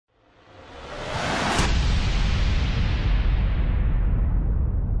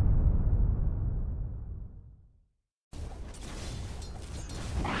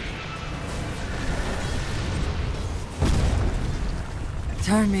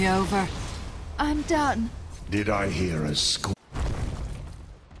Turn me over. I'm done. Did I hear a squeak?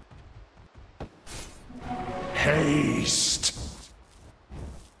 Haste!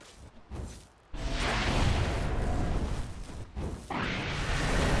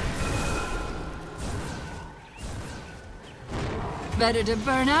 Better to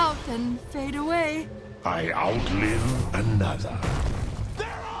burn out than fade away. I outlive another.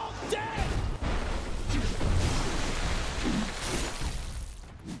 They're all dead!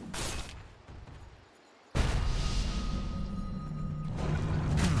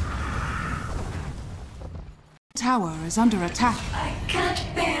 Tower is under attack. I can't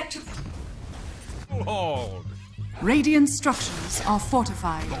bear to... Hold! Radiant structures are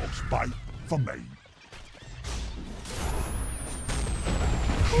fortified. Dogs bite for me.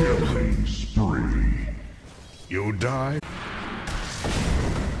 Killing spree. You die?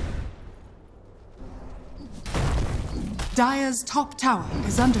 Dire's top tower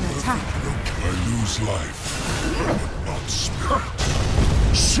is under attack. I lose life, but not spirit.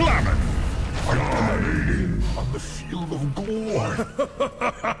 Slamming! Dominating on the field of gore.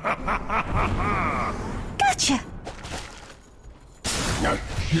 Gotcha!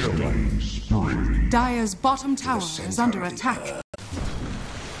 Killing spree. Dire's bottom tower is under attack.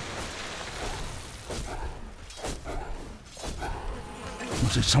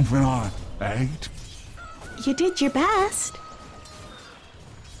 Was it something I ate? You did your best.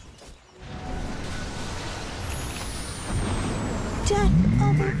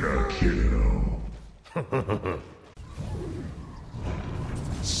 Mega kill.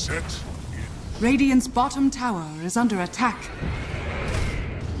 Set in. Radiant's bottom tower is under attack.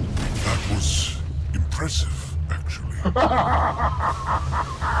 That was impressive, actually.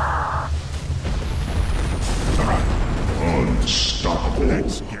 Unstoppable.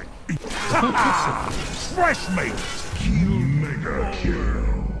 Let's get fresh meat. Mega kill.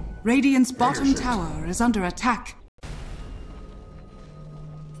 Radiant's bottom tower is under attack.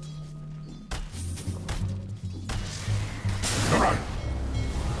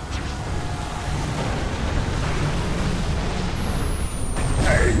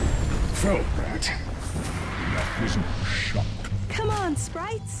 Hey, felt that. That wasn't a shock. Come on,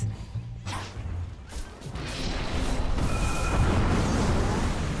 sprites.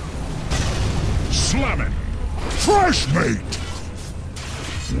 Slamming. Fresh meat.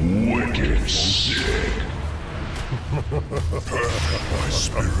 Wicked sick. My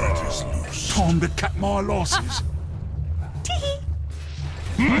spirit is loose. Time to cut my losses.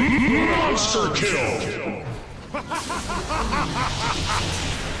 Monster kill.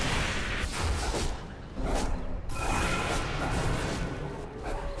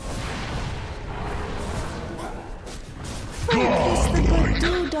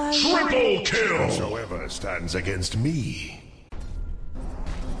 Triple kill. Whosoever stands against me.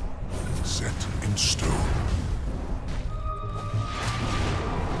 Set in stone.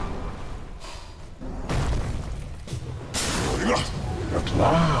 At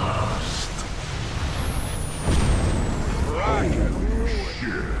last.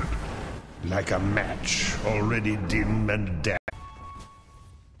 Like a match, already dim and dead.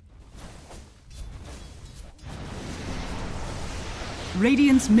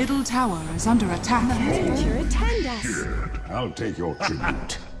 Radiant's middle tower is under attack. Sure, attend us. I'll take your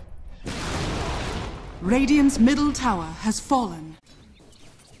tribute. Radiant's middle tower has fallen.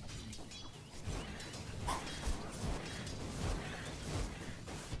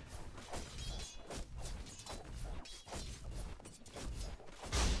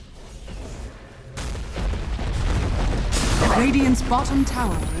 Radiant's bottom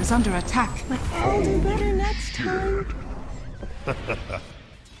tower is under attack. I'll do better next time.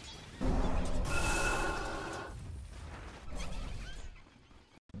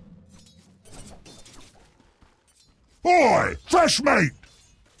 Oi! Fresh meat!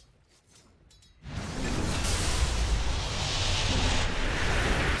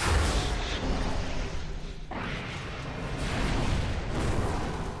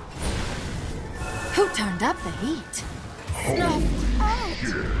 Who turned up the heat?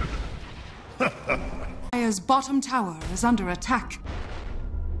 Dire's bottom tower is under attack.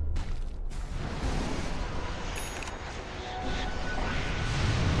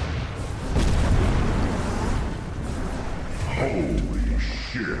 Holy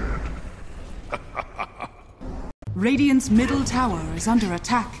shit. Radiant's middle tower is under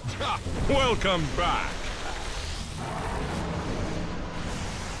attack. Welcome back!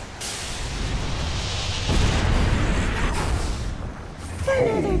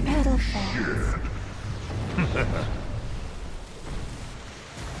 Another petal falls.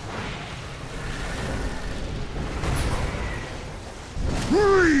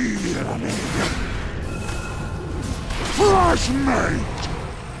 Really? Flash mate!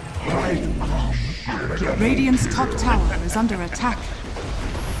 Radiant's top tower is under attack.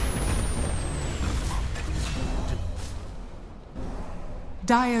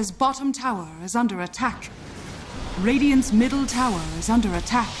 Dire's bottom tower is under attack. Radiant's middle tower is under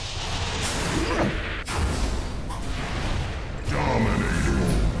attack. Dominating.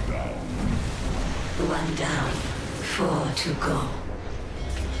 One down, 4 to go.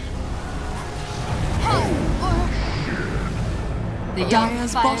 The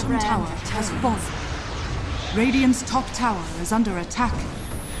Dire's fire bottom brand tower has fallen. Radiant's top tower is under attack.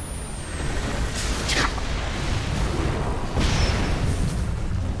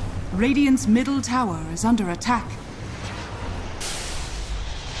 Radiant's middle tower is under attack.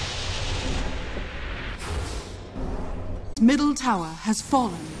 Middle tower has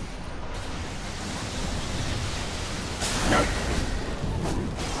fallen.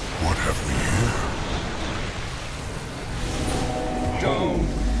 What have we here? Down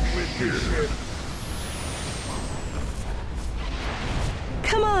with your ship.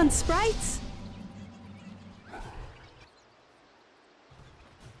 Come on, sprites!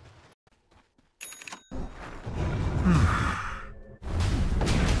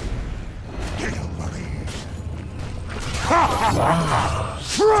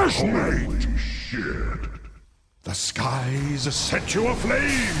 Fresh mate! Shit. The skies set you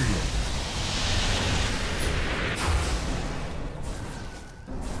aflame!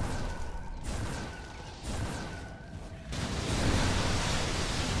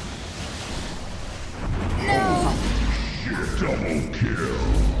 Double kill.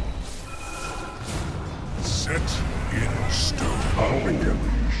 Set in stone.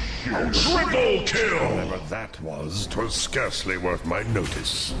 Triple kill! Whatever that was, 'twas scarcely worth my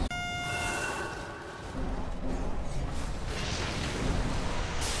notice.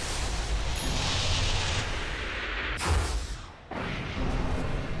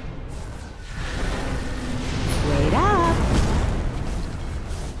 Wait up!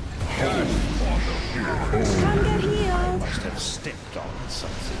 Come get healed! Must have stepped on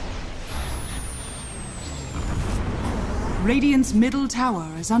something. Radiant's middle tower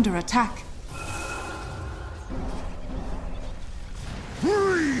is under attack.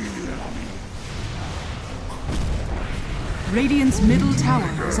 Radiant's middle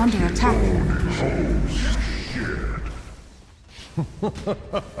tower is under attack.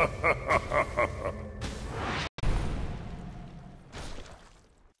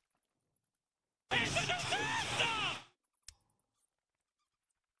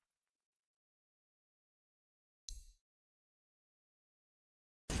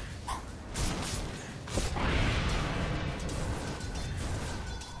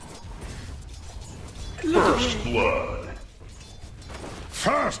 First blood.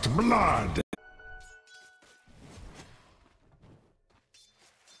 First blood!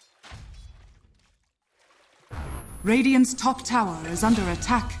 Radiant's top tower is under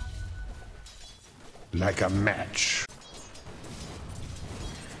attack. Like a match.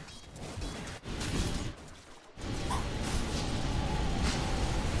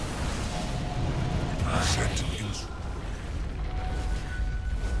 Set in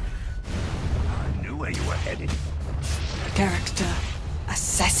I knew where you were headed. Character.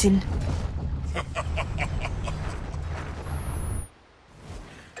 Assassin.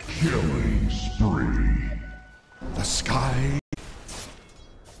 killing spree. The sky.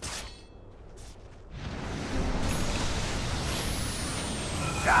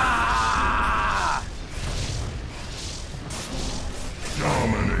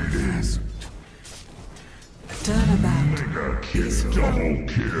 Dominating. Turnabout. Mega kill. Double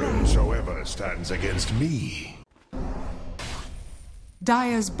kill. Whosoever stands against me.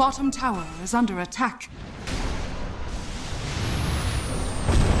 Dire's bottom tower is under attack.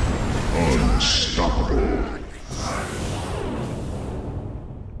 Unstoppable.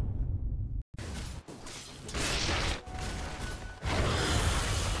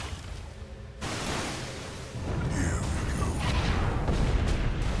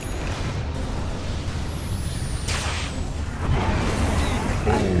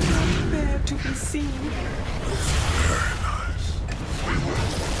 Bear to be seen.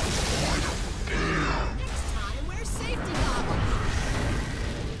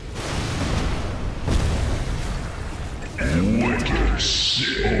 Wicked sick.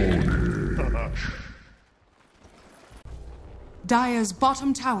 Dire's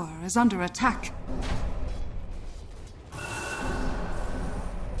bottom tower is under attack.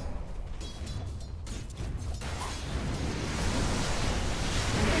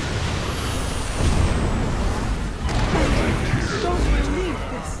 Don't release.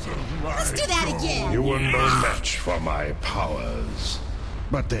 Let's do that again! You were no match for my powers.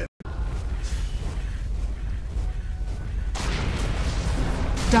 But then...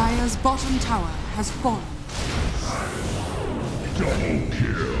 Dire's bottom tower has fallen. Double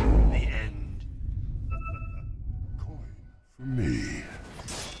kill. The end. Coin for me.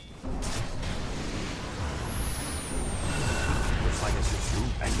 Looks like it's just you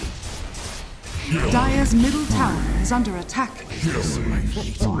and me. Dire's middle tower is under attack. Triple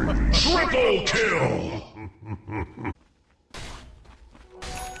kill.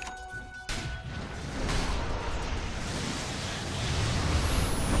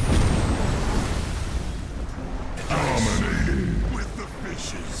 Dominating with the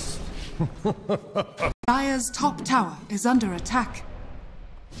fishes. Dire's top tower is under attack.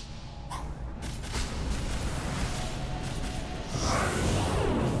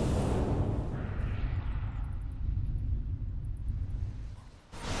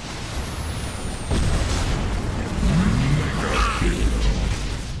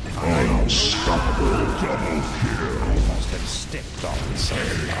 Unstoppable double kill. Must have stepped on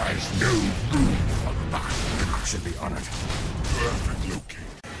something. Eyes new. Should be honored. Perfect looking.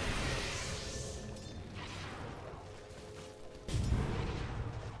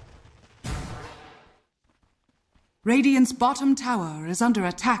 Radiant's bottom tower is under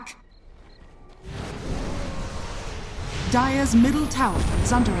attack. Dire's middle tower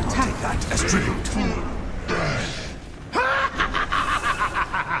is under attack. That as tribute.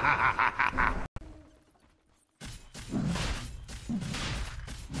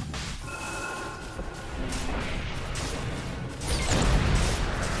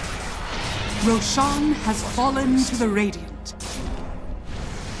 Roshan has fallen to the Radiant.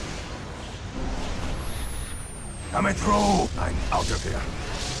 Coming through. I'm out of here.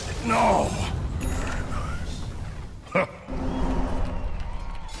 No.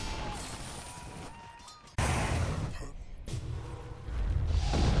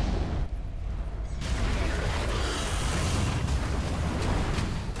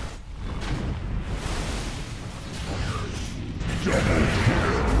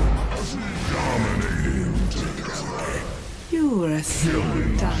 You're a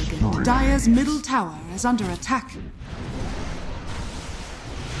silly target. Dire's middle tower is under attack.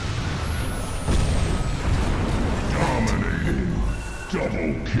 Dominating.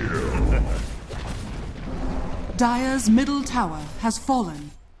 Double kill. Dire's middle tower has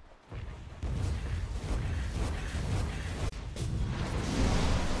fallen.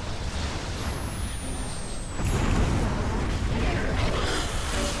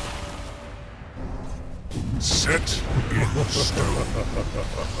 Set in stone.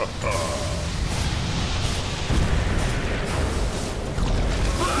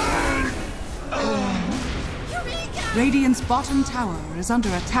 Radiant's bottom tower is under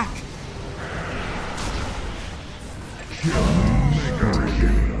attack.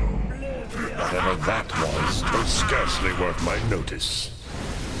 Whatever that was scarcely worth my notice.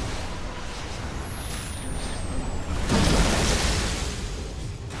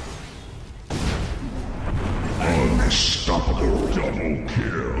 Unstoppable double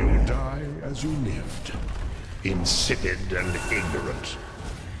kill. You die as you lived. Insipid and ignorant.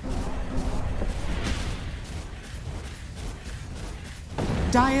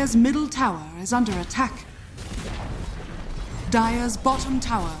 Dire's middle tower is under attack. Dire's bottom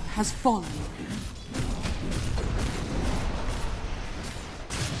tower has fallen.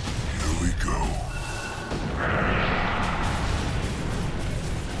 Here we go.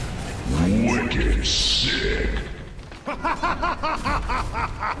 Wicked sick.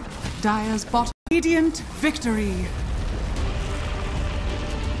 Dire's bottom. Radiant victory.